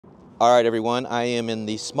All right, everyone, I am in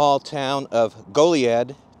the small town of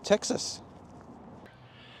Goliad, Texas.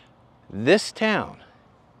 This town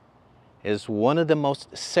is one of the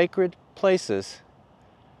most sacred places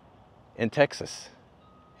in Texas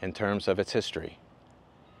in terms of its history.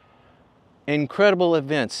 Incredible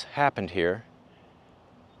events happened here.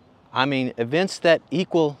 I mean, events that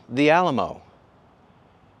equal the Alamo.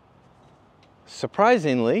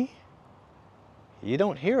 Surprisingly, you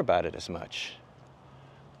don't hear about it as much.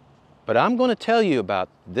 But I'm going to tell you about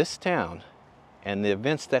this town and the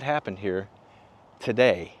events that happened here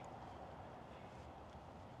today.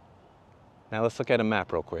 Now let's look at a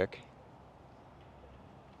map real quick.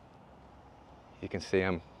 You can see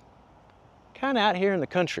I'm kind of out here in the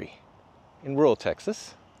country in rural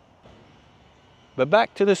Texas. But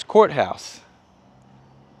back to this courthouse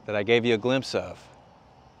that I gave you a glimpse of.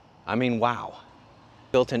 I mean, wow.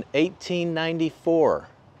 Built in 1894.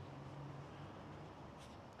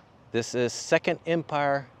 This is Second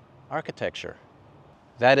Empire architecture.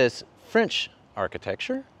 That is French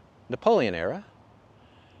architecture, Napoleon era.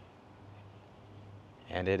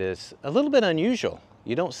 And it is a little bit unusual.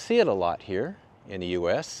 You don't see it a lot here in the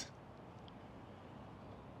US.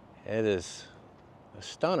 It is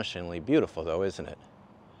astonishingly beautiful though, isn't it?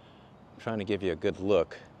 I'm trying to give you a good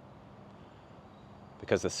look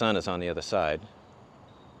because the sun is on the other side.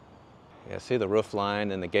 Yeah, see the roof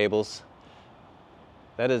line and the gables?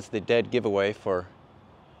 That is the dead giveaway for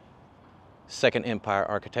Second Empire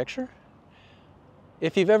architecture.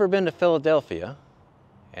 If you've ever been to Philadelphia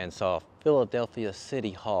and saw Philadelphia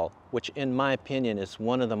City Hall, which in my opinion is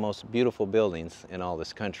one of the most beautiful buildings in all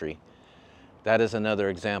this country, that is another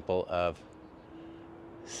example of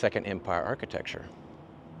Second Empire architecture.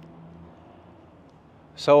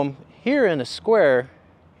 So I'm here in a square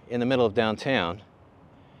in the middle of downtown,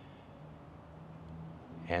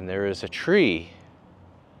 and there is a tree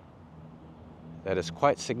that is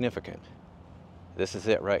quite significant. This is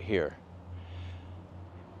it right here.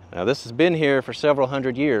 Now this has been here for several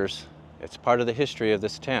hundred years. It's part of the history of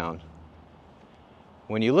this town.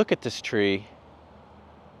 When you look at this tree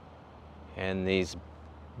and these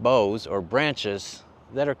boughs or branches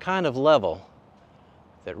that are kind of level,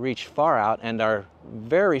 that reach far out and are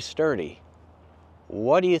very sturdy,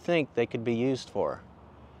 what do you think they could be used for?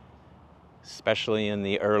 Especially in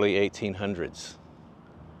the early 1800s.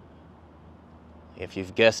 If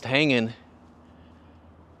you've guessed hanging,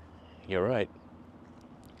 you're right.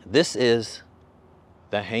 This is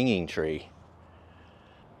the hanging tree.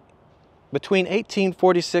 Between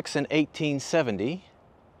 1846 and 1870,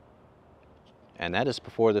 and that is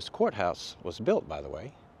before this courthouse was built, by the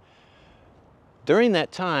way, during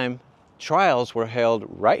that time, trials were held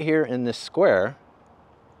right here in this square,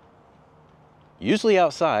 usually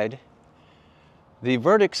outside. The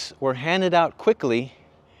verdicts were handed out quickly,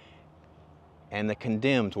 and the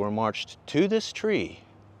condemned were marched to this tree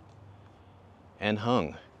and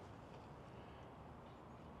hung.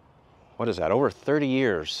 What is that? Over 30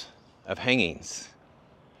 years of hangings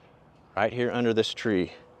right here under this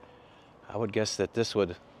tree. I would guess that this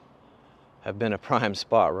would have been a prime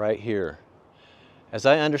spot right here. As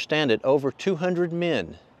I understand it, over 200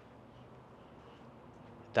 men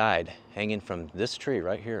died hanging from this tree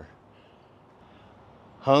right here.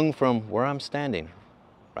 Hung from where I'm standing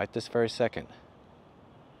right this very second.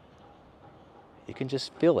 You can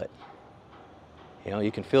just feel it. You know,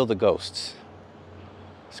 you can feel the ghosts.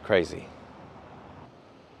 It's crazy.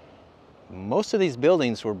 Most of these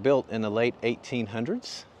buildings were built in the late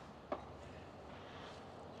 1800s.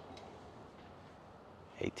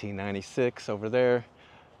 1896 over there.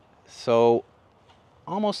 So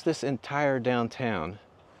almost this entire downtown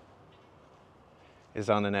is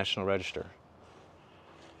on the National Register.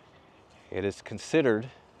 It is considered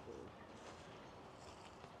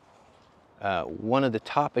one of the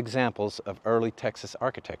top examples of early Texas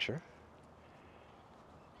architecture.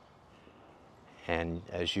 And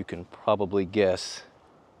as you can probably guess,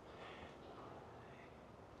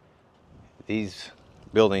 these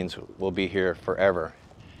buildings will be here forever.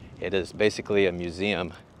 It is basically a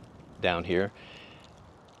museum down here.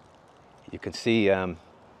 You can see the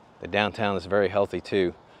downtown is very healthy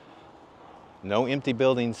too. No empty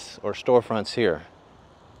buildings or storefronts here.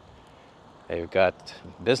 They've got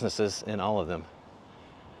businesses in all of them.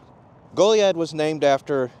 Goliad was named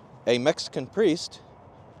after a Mexican priest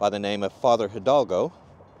by the name of Father Hidalgo.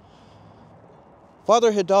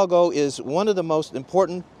 Father Hidalgo is one of the most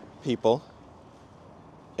important people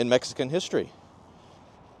in Mexican history.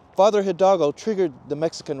 Father Hidalgo triggered the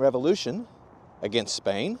Mexican Revolution against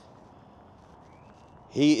Spain.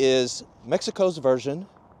 He is Mexico's version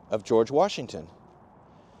of George Washington.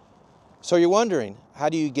 So you're wondering, how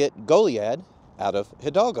do you get Goliad out of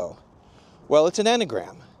Hidalgo? Well, it's an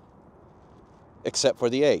anagram, except for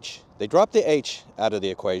the H. They dropped the H out of the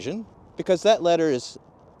equation because that letter is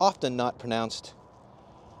often not pronounced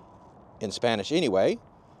in Spanish anyway,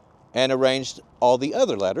 and arranged all the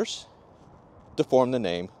other letters to form the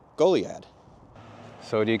name Goliad.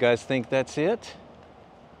 So do you guys think that's it?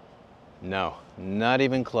 No, not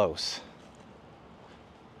even close.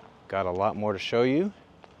 Got a lot more to show you.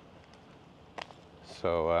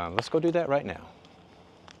 So let's go do that right now.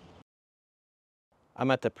 I'm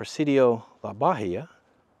at the Presidio la Bahia.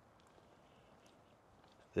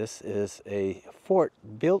 This is a fort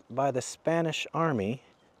built by the Spanish Army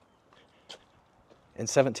in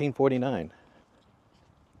 1749.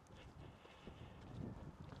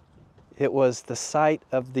 It was the site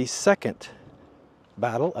of the second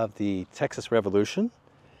battle of the Texas Revolution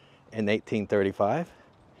in 1835,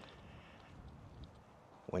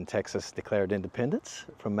 when Texas declared independence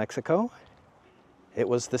from Mexico. It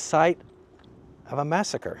was the site of a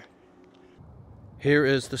massacre. Here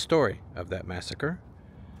is the story of that massacre.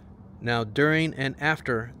 Now, during and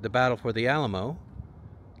after the battle for the Alamo,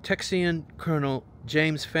 Texian Colonel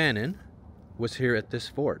James Fannin was here at this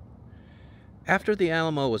fort. After the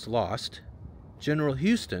Alamo was lost, General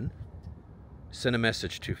Houston sent a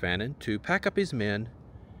message to Fannin to pack up his men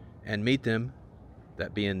and meet them,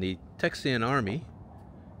 that being the Texian army,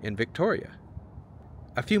 in Victoria.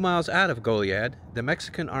 A few miles out of Goliad, the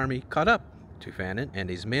Mexican army caught up to Fannin and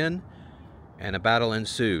his men, and a battle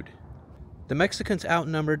ensued. The Mexicans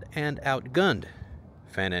outnumbered and outgunned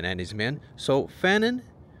Fannin and his men, so Fannin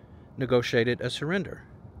negotiated a surrender.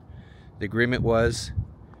 The agreement was,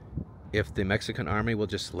 if the Mexican army will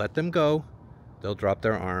just let them go, they'll drop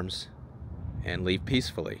their arms and leave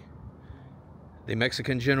peacefully. The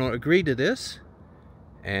Mexican general agreed to this,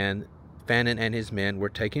 and Fannin and his men were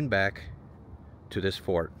taken back to this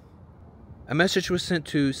fort. A message was sent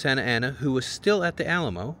to Santa Anna, who was still at the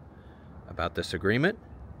Alamo, about this agreement.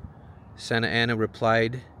 Santa Anna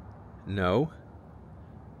replied, "No,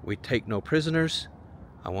 we take no prisoners.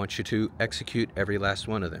 I want you to execute every last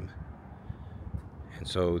one of them." And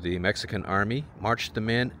so the Mexican army marched the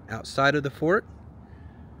men outside of the fort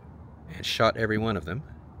and shot every one of them.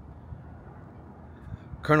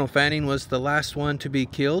 Colonel Fannin was the last one to be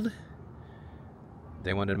killed.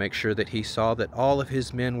 They wanted to make sure that he saw that all of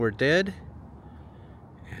his men were dead,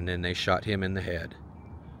 and then they shot him in the head.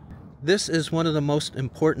 This is one of the most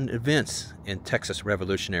important events in Texas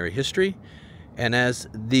Revolutionary history, and as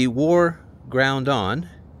the war ground on,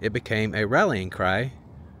 it became a rallying cry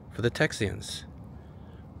for the Texians.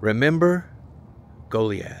 Remember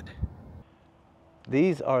Goliad.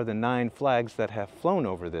 These are the 9 flags that have flown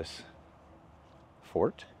over this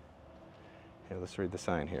fort. Here, let's read the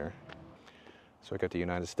sign here. So we got the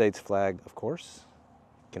United States flag, of course,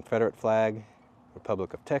 Confederate flag,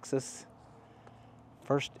 Republic of Texas,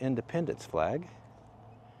 First Independence flag,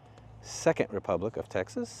 Second Republic of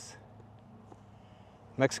Texas,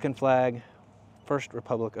 Mexican flag, First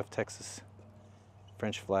Republic of Texas,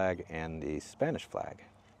 French flag, and the Spanish flag.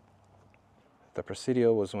 The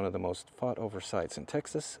Presidio was one of the most fought over sites in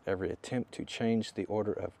Texas. Every attempt to change the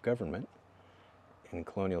order of government in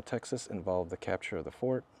colonial Texas involved the capture of the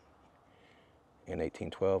fort. In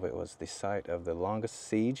 1812, it was the site of the longest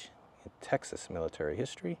siege in Texas military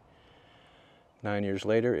history. 9 years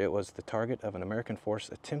later, it was the target of an American force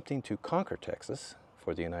attempting to conquer Texas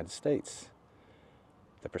for the United States.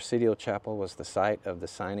 The Presidio Chapel was the site of the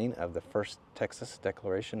signing of the first Texas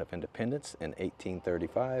Declaration of Independence in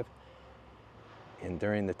 1835. And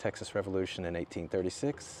during the Texas Revolution in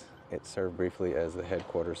 1836, it served briefly as the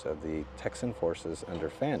headquarters of the Texan forces under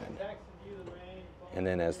Fannin, and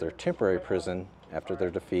then as their temporary prison after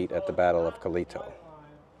their defeat at the Battle of Goliad. All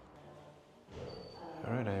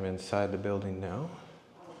right, I'm inside the building now.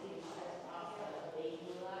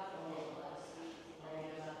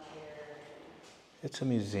 It's a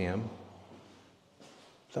museum,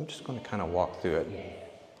 so I'm just going to kind of walk through it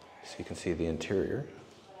so you can see the interior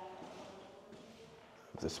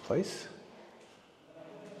of this place.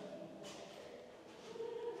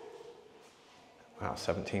 Wow,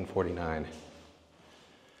 1749.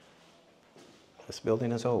 This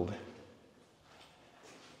building is old.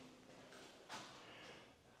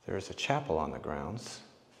 There is a chapel on the grounds.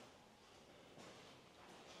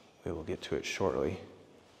 We will get to it shortly.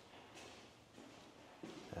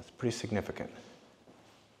 That's pretty significant.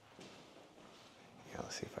 Yeah,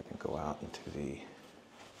 let's see if I can go out into the...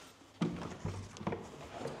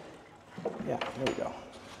 Yeah, there we go.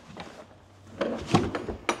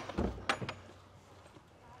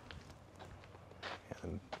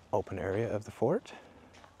 An open area of the fort.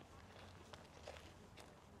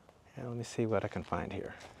 Now let me see what I can find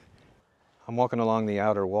here. I'm walking along the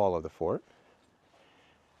outer wall of the fort,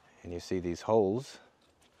 and you see these holes.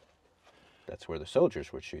 That's where the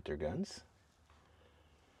soldiers would shoot their guns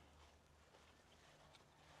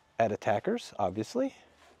at attackers, obviously.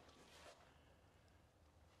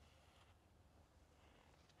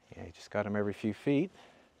 Yeah, you just got them every few feet.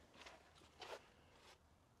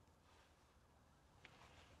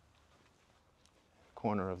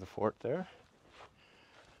 Corner of the fort there.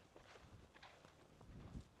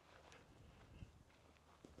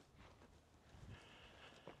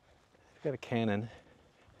 Got a cannon,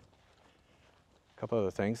 a couple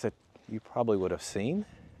other things that you probably would have seen.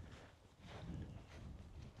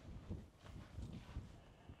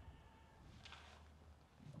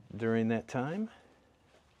 During that time.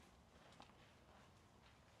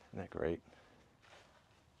 Isn't that great?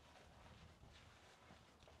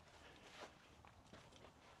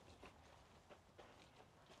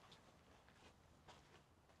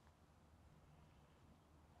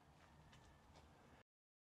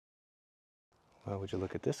 Well, would you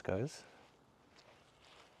look at this, guys?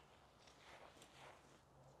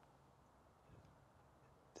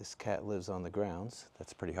 This cat lives on the grounds.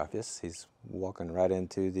 That's pretty obvious. He's walking right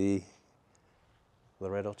into the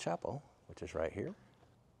Loreto Chapel, which is right here.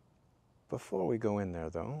 Before we go in there,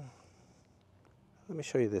 though, let me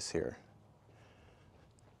show you this here.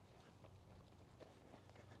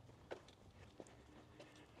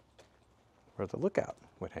 Where the lookout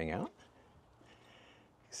would hang out.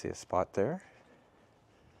 You see a spot there.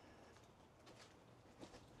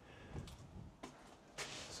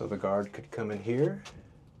 So the guard could come in here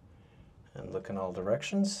and look in all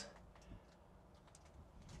directions.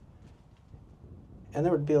 And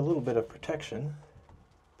there would be a little bit of protection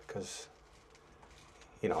because,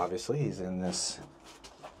 you know, obviously he's in this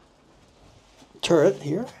turret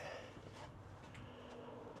here.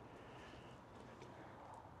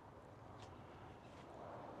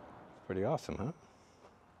 Pretty awesome, huh?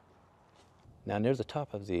 Now near the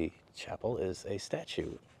top of the chapel is a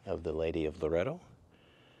statue of the Lady of Loreto.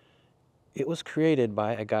 It was created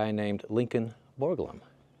by a guy named Lincoln Borglum.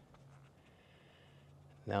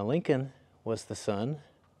 Now Lincoln was the son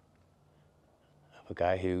of a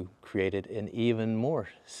guy who created an even more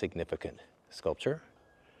significant sculpture.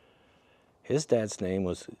 His dad's name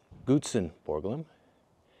was Gutzon Borglum,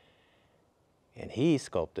 and he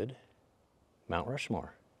sculpted Mount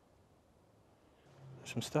Rushmore.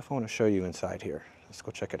 There's some stuff I want to show you inside here. Let's go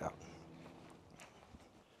check it out.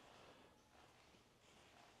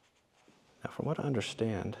 Now, from what I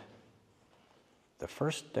understand, the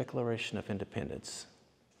first Declaration of Independence,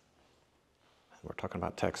 we're talking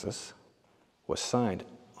about Texas, was signed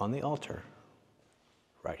on the altar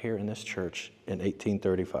right here in this church in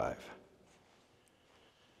 1835.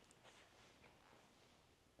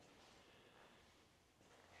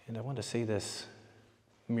 And I want to see this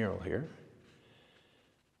mural here.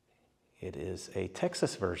 It is a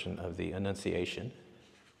Texas version of the Annunciation.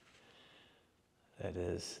 That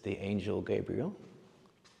is the angel Gabriel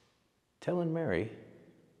telling Mary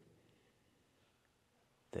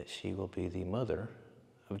that she will be the mother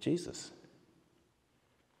of Jesus.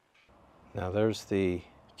 Now there's the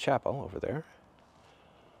chapel over there.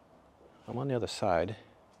 I'm on the other side.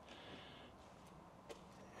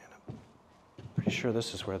 And I'm pretty sure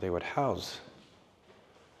this is where they would house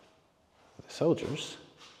the soldiers.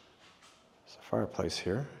 There's a fireplace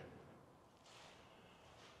here.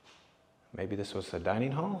 Maybe this was a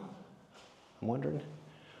dining hall, I'm wondering,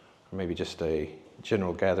 or maybe just a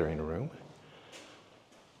general gathering room.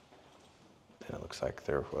 And it looks like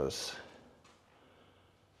there was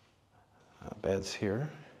beds here.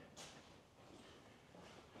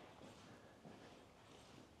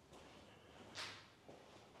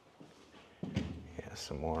 Yeah,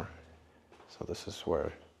 some more. So this is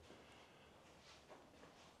where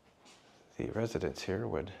the residents here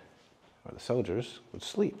would, or the soldiers, would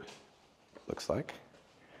sleep. Looks like.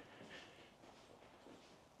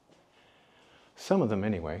 Some of them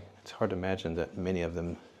anyway. It's hard to imagine that many of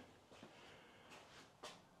them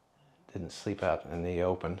didn't sleep out in the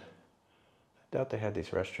open. I doubt they had these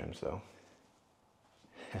restrooms though.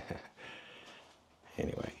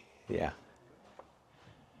 Anyway, yeah.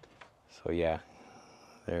 So yeah,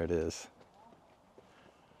 there it is.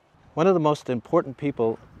 One of the most important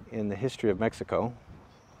people in the history of Mexico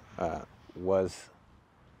was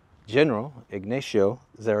General Ignacio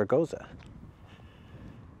Zaragoza.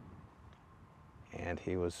 And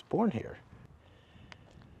he was born here.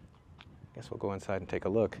 I guess we'll go inside and take a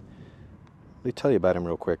look. Let me tell you about him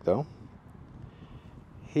real quick though.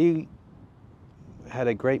 He had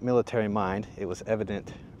a great military mind. It was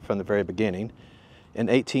evident from the very beginning. In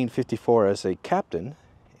 1854, as a captain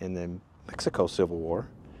in the Mexico Civil War,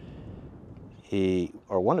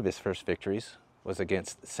 one of his first victories was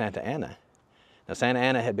against Santa Anna. Now, Santa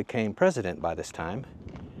Anna had become president by this time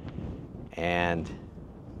and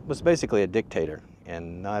was basically a dictator,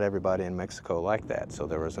 and not everybody in Mexico liked that, so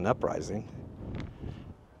there was an uprising.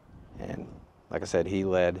 And like I said, he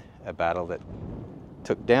led a battle that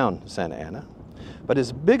took down Santa Anna. But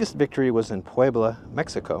his biggest victory was in Puebla,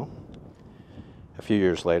 Mexico, a few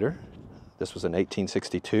years later. This was in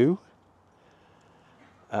 1862.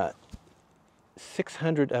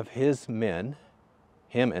 600 of his men,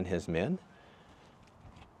 him and his men,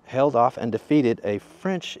 held off and defeated a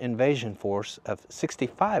French invasion force of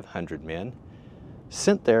 6,500 men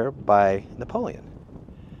sent there by Napoleon.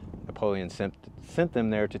 Napoleon sent them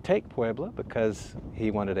there to take Puebla because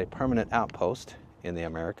he wanted a permanent outpost in the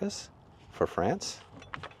Americas for France.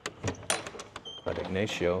 But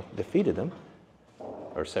Ignacio defeated them,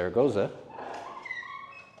 or Zaragoza,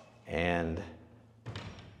 and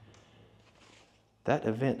that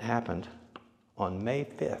event happened on May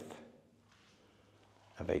 5th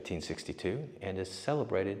of 1862 and is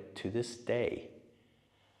celebrated to this day.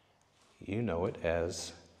 You know it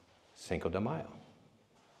as Cinco de Mayo.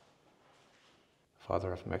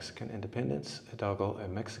 Father of Mexican independence, Hidalgo, a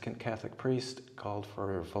Mexican Catholic priest, called for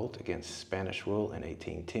a revolt against Spanish rule in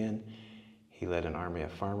 1810. He led an army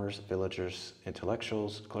of farmers, villagers,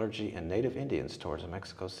 intellectuals, clergy, and native Indians towards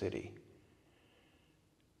Mexico City.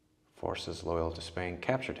 Forces loyal to Spain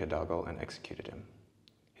captured Hidalgo and executed him.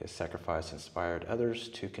 His sacrifice inspired others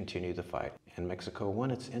to continue the fight, and Mexico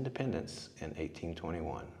won its independence in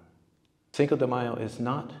 1821. Cinco de Mayo is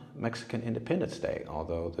not Mexican Independence Day,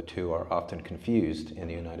 although the two are often confused in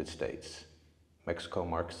the United States. Mexico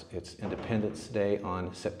marks its Independence Day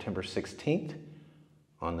on September 16th.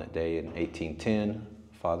 On that day in 1810,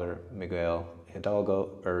 Father Miguel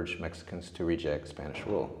Hidalgo urged Mexicans to reject Spanish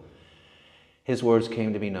rule. His words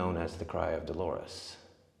came to be known as the Cry of Dolores.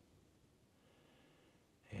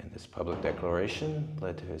 And this public declaration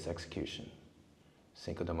led to his execution.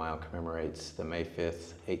 Cinco de Mayo commemorates the May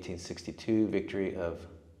 5th, 1862 victory of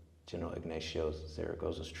General Ignacio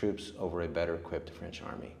Zaragoza's troops over a better equipped French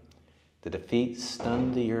army. The defeat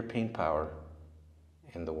stunned the European power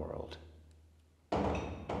in the world. I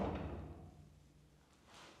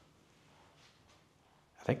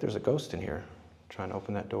think there's a ghost in here trying to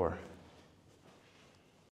open that door.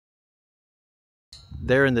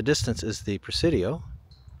 There in the distance is the Presidio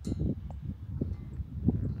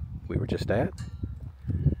we were just at.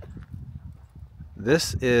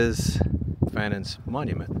 This is Fannin's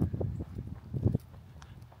monument.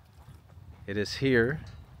 It is here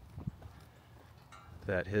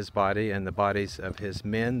that his body and the bodies of his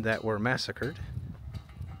men that were massacred,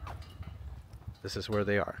 this is where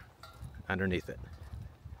they are, underneath it.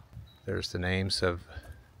 There's the names of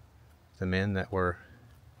the men that were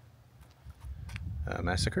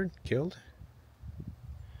massacred, killed.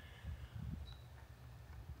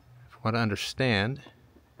 From what I understand,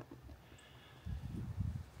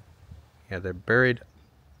 yeah, they're buried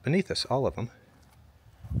beneath us, all of them,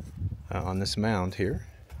 on this mound here.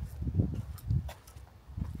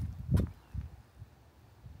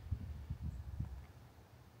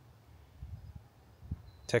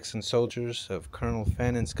 Texan soldiers of Colonel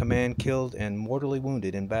Fannin's command killed and mortally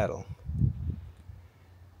wounded in battle.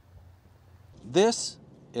 This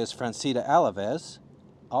is Francita Alaves,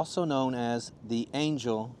 also known as the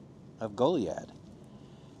Angel of Goliad.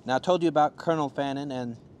 Now, I told you about Colonel Fannin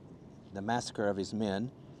and the massacre of his men.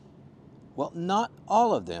 Well, not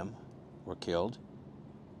all of them were killed.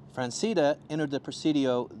 Francita entered the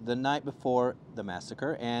Presidio the night before the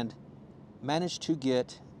massacre and managed to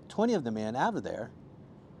get 20 of the men out of there,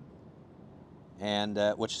 and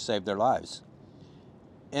which saved their lives.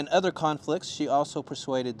 In other conflicts, she also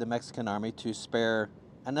persuaded the Mexican army to spare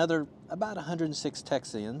another about 106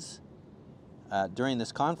 Texians during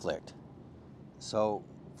this conflict. So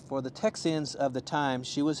for the Texians of the time,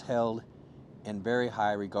 she was held in very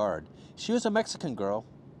high regard. She was a Mexican girl.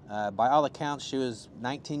 By all accounts, she was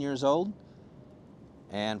 19 years old,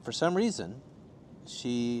 and for some reason,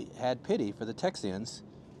 she had pity for the Texians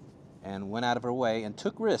and went out of her way and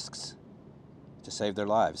took risks to save their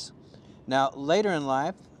lives. Now, later in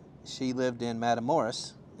life, she lived in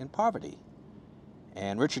Matamoros in poverty.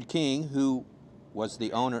 And Richard King, who was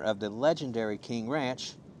the owner of the legendary King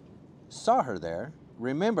Ranch, saw her there,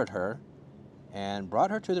 remembered her, and brought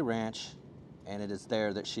her to the ranch, and it is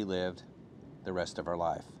there that she lived the rest of her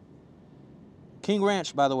life. King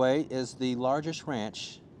Ranch, by the way, is the largest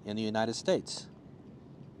ranch in the United States,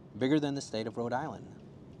 bigger than the state of Rhode Island.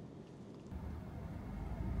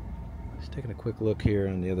 Just taking a quick look here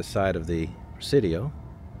on the other side of the Presidio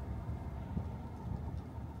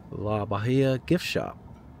la Bahia gift shop.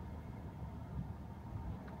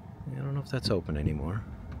 I don't know if that's open anymore.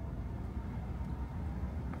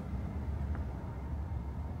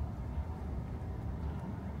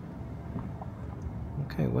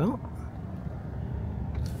 Okay, well,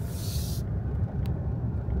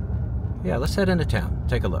 yeah, let's head into town,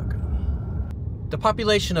 take a look. The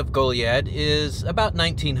population of Goliad is about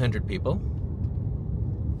 1,900 people.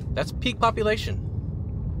 That's peak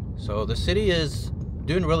population. So the city is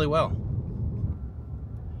doing really well.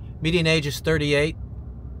 Median age is 38.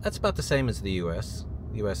 That's about the same as the US.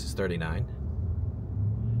 The US is 39.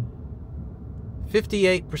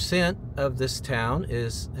 58% of this town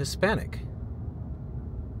is Hispanic.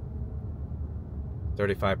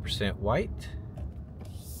 35% white.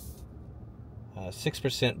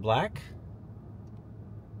 6% black.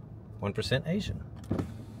 1% Asian.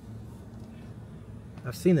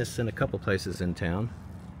 I've seen this in a couple places in town.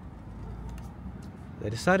 They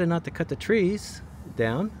decided not to cut the trees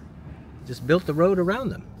down, just built the road around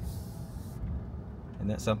them. Isn't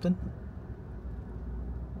that something?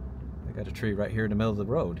 I got a tree right here in the middle of the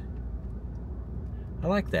road. I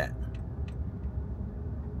like that.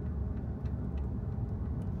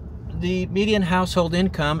 The median household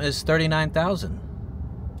income is $39,000.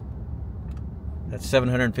 That's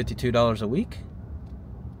 $752 a week.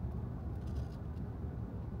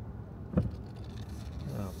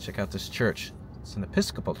 Oh, check out this church. It's an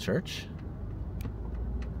Episcopal church.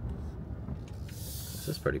 This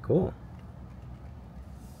is pretty cool.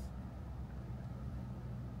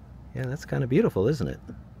 Yeah, that's kind of beautiful, isn't it?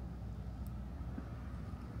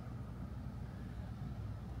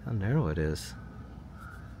 How narrow it is.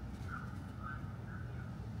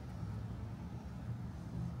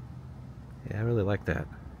 Yeah, I really like that.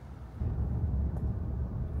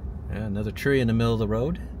 Yeah, another tree in the middle of the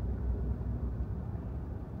road.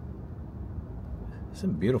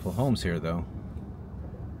 Some beautiful homes here, though.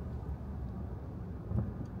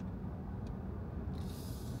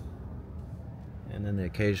 And then the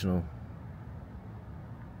occasional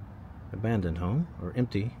abandoned home, or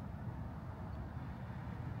empty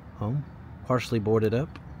home, partially boarded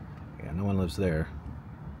up. Yeah, no one lives there.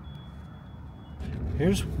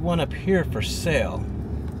 Here's one up here for sale.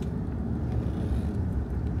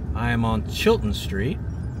 I am on Chilton Street.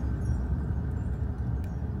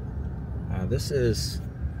 This is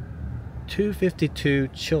 252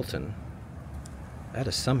 Chilton. That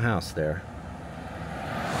is some house there.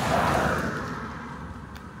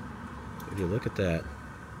 Would you look at that?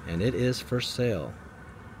 And it is for sale.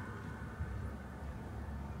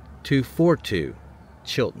 242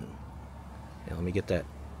 Chilton. Now let me get that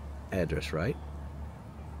address right.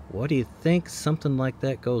 What do you think something like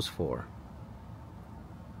that goes for?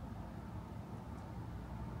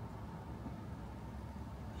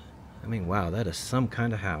 I mean, wow, that is some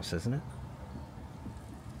kind of house, isn't it?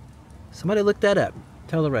 Somebody look that up.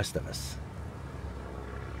 Tell the rest of us.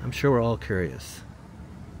 I'm sure we're all curious.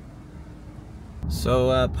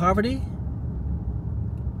 So, poverty,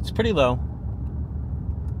 it's pretty low.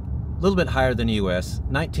 A little bit higher than the US,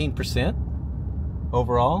 19%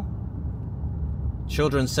 overall.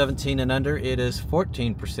 Children 17 and under, it is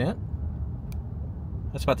 14%.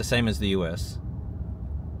 That's about the same as the US.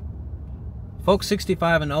 Folks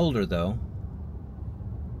 65 and older, though,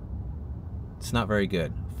 it's not very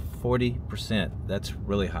good. 40%, that's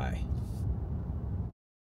really high.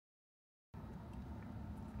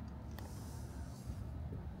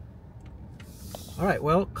 All right,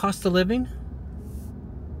 well, cost of living,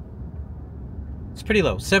 it's pretty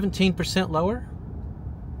low, 17% lower.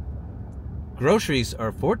 Groceries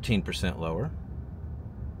are 14% lower.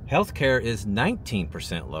 Healthcare is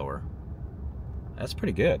 19% lower. That's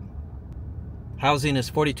pretty good. Housing is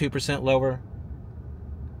 42% lower.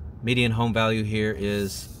 Median home value here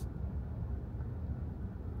is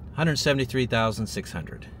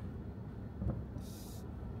 $173,600.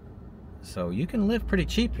 So you can live pretty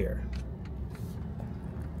cheap here.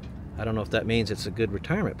 I don't know if that means it's a good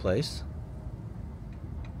retirement place.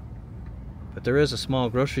 But there is a small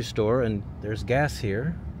grocery store and there's gas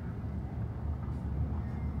here.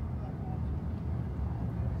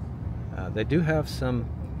 They do have some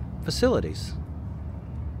facilities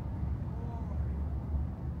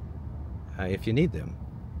if you need them.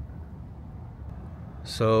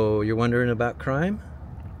 So you're wondering about crime?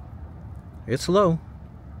 It's low.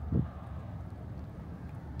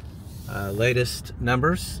 Latest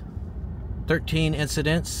numbers, 13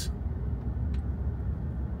 incidents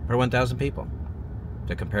per 1,000 people.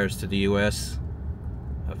 That compares to the US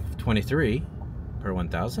of 23 per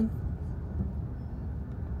 1,000.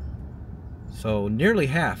 So nearly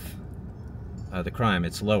half the crime,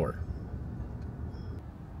 it's lower.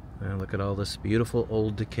 And look at all this beautiful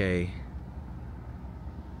old decay.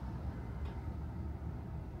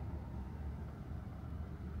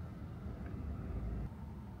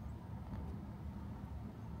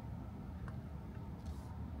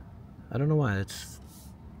 I don't know why,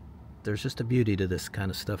 there's just a beauty to this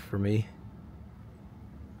kind of stuff for me.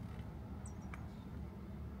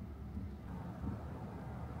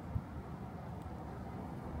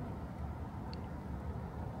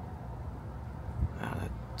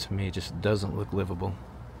 To me, it just doesn't look livable.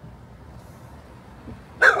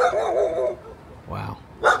 Wow.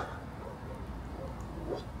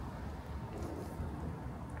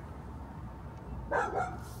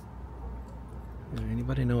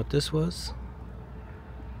 Anybody know what this was?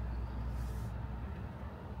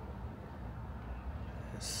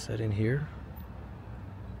 It's sitting here,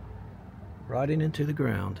 rotting into the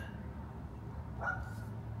ground.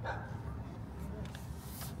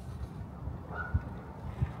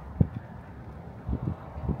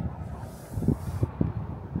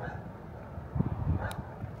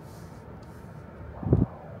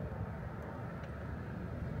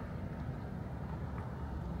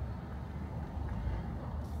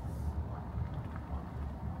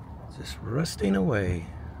 Just rusting away.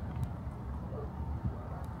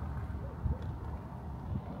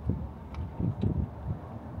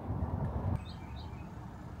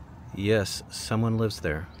 Yes, someone lives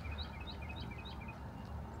there.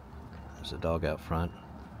 There's a dog out front.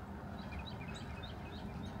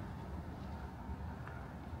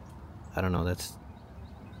 I don't know, that's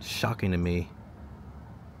shocking to me.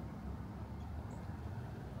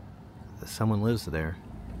 That someone lives there.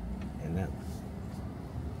 And that,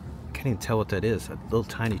 I can't even tell what that is. A little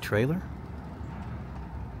tiny trailer?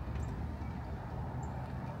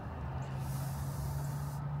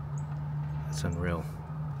 That's unreal.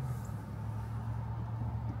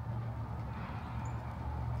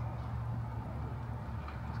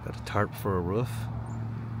 It's got a tarp for a roof.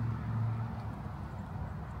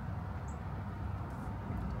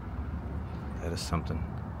 That is something.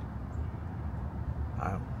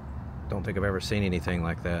 I don't think I've ever seen anything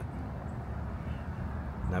like that.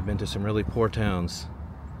 And I've been to some really poor towns.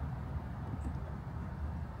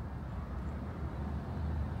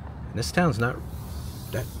 And this town's not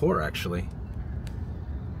that poor, actually.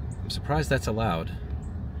 I'm surprised that's allowed.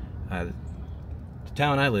 The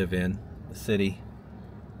town I live in, the city,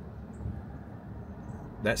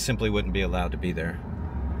 that simply wouldn't be allowed to be there.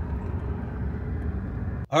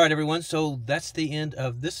 Alright everyone, so that's the end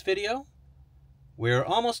of this video. We're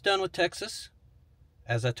almost done with Texas.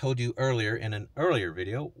 As I told you earlier in an earlier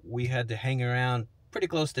video, we had to hang around pretty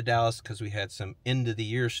close to Dallas because we had some end of the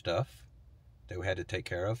year stuff that we had to take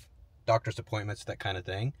care of. Doctor's appointments, that kind of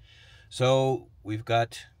thing. So we've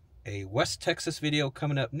got a West Texas video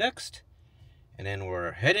coming up next. And then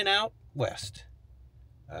we're heading out west.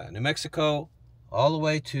 New Mexico, all the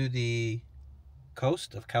way to the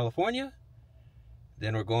coast of California.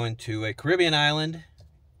 Then we're going to a Caribbean island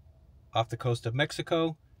off the coast of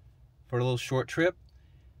Mexico for a little short trip.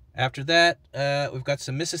 After that, we've got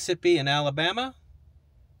some Mississippi and Alabama,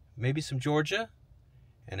 maybe some Georgia.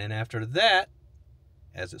 And then after that,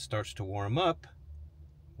 as it starts to warm up,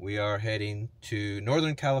 we are heading to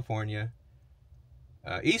Northern California,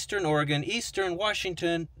 Eastern Oregon, Eastern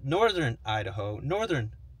Washington, Northern Idaho,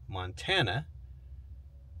 Northern Montana,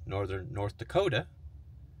 Northern North Dakota.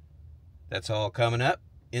 That's all coming up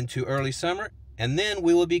into early summer. And then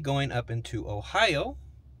we will be going up into Ohio,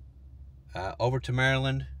 over to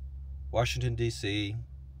Maryland, Washington, D.C.,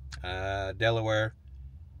 Delaware,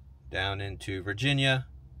 down into Virginia.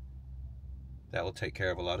 That will take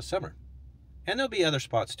care of a lot of summer. And there'll be other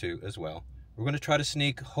spots too as well. We're going to try to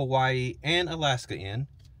sneak Hawaii and Alaska in,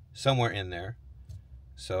 somewhere in there.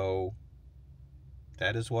 So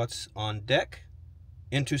that is what's on deck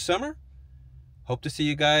into summer. Hope to see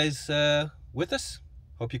you guys with us.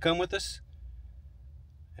 Hope you come with us.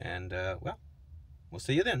 And, well, we'll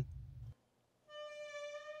see you then.